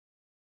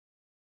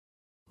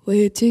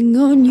Waiting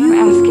on you.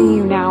 I'm asking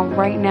you now,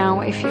 right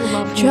now, if you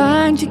love me.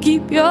 Trying to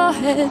keep your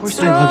head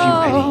strong.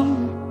 I love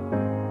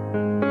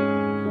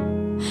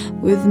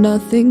you, with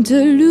nothing to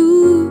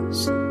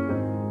lose.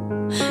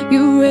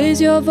 You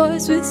raise your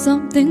voice with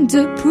something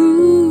to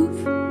prove.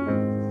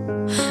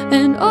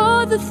 And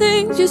all the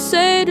things you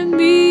say to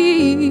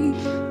me,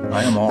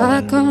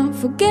 I can't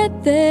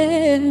forget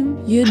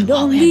them. You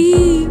don't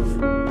leave,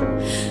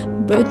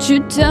 but you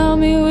tell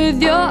me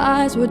with your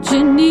eyes what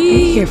you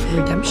need. I'm here for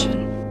redemption.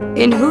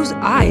 In whose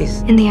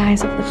eyes? In the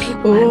eyes of the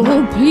people.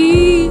 Oh,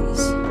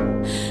 please.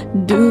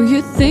 Do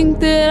you think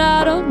that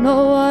I don't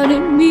know what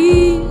it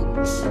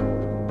means?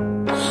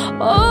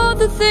 All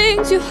the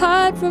things you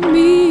hide from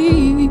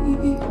me,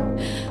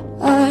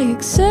 I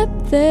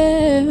accept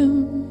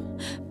them,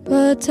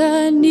 but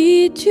I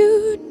need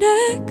you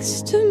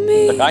next to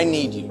me. Look, I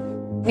need you.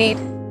 Need.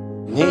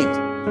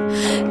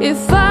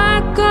 If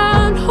I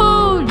can't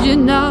hold you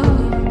now,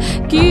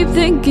 keep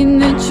thinking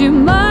that you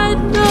might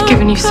not. I've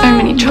given you so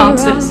many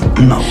chances.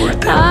 I'm not worth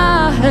it.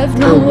 I have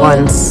no For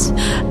once,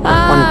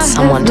 wanted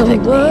someone to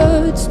pick me,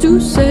 words to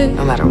say.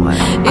 no matter what.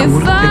 If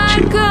I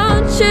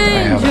can't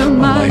change your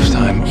mind,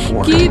 lifetime of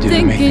work keep to do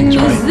to make thinking things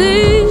is right.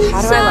 this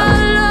How do I love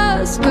our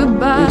last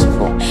goodbye?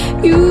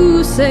 Beautiful.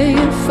 You say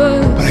it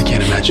first, But I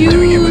can't imagine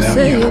doing it without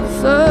say you.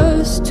 it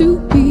first to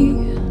me.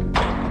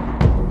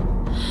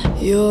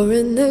 You're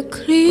in the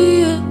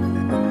clear,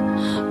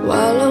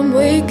 while I'm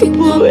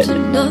waking up to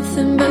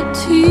nothing but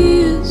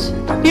tears.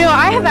 You know,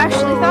 I have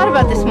actually thought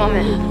about this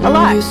moment a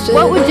lot.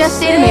 What would Jess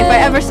say to me if I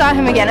ever saw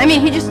him again? I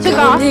mean, he just took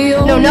off.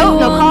 No note,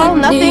 no call,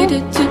 nothing.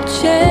 To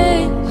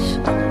change.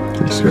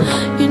 Sure.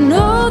 You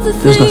know the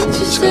There's things nothing to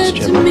you discuss, said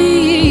to Gemma.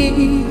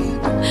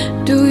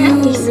 me. Do you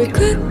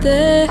regret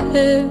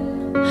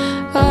them?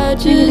 I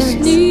just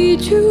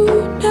need you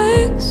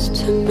next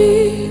to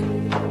me.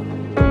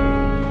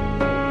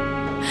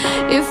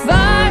 If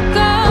I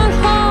can't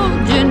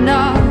hold you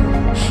now,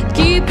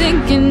 keep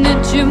thinking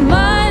that you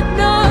might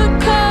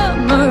not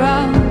come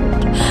around.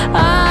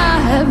 I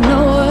have no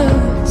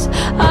words,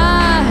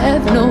 I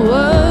have no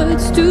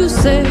words to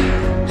say.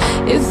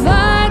 If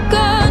I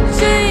can't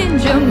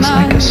change your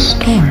mind, like a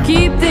storm.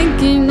 keep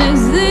thinking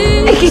is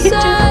this our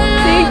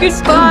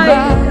last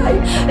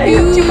goodbye?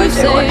 You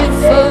say it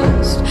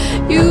first,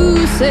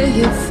 you say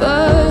it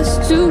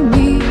first to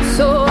me,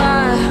 so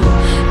I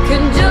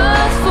can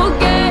just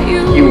forget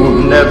you. You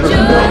will never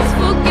just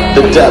know forget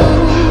the depth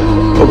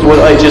you. of what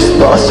I just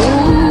lost.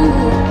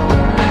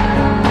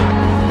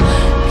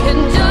 Can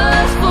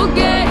just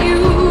forget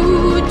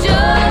you,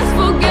 just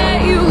forget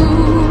you.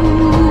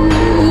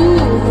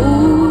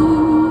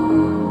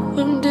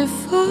 And if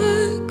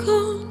I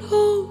can't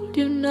hold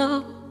you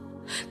now,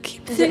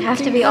 keep Does it have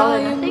to be all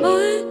or nothing?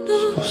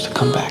 Supposed to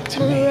come back to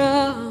me.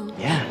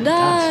 Yeah, it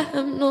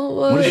does. No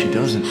What if she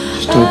doesn't?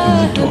 Just I open the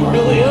have door,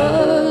 no Leah.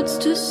 words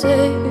to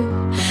say.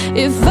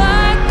 If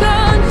I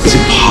can't Is it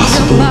change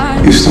possible your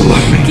mind, you still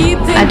love me? keep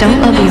I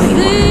don't love you thinking,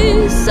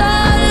 anymore. is this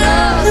our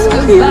last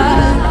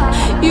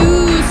goodbye? You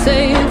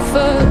say it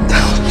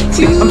first.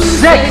 I'm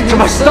sick to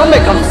my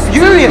stomach. I'm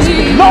furious,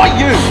 but not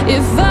you.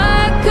 If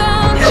I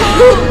can't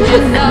hold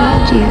you now,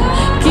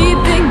 keep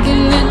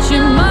thinking that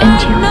you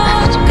might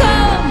not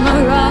come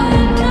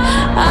around.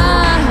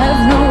 I have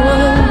no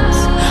words,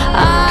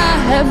 I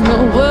have no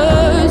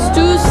words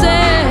to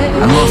say.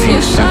 I love you,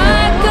 If Sam.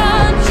 I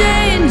can't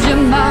change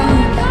your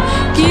mind,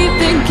 keep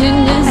thinking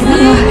is I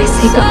don't know how to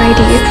say goodbye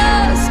to you.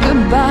 last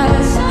goodbye.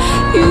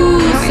 You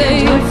say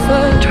it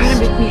first, Trying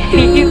to make me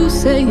hate you.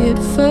 say it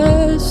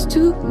first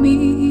to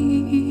me.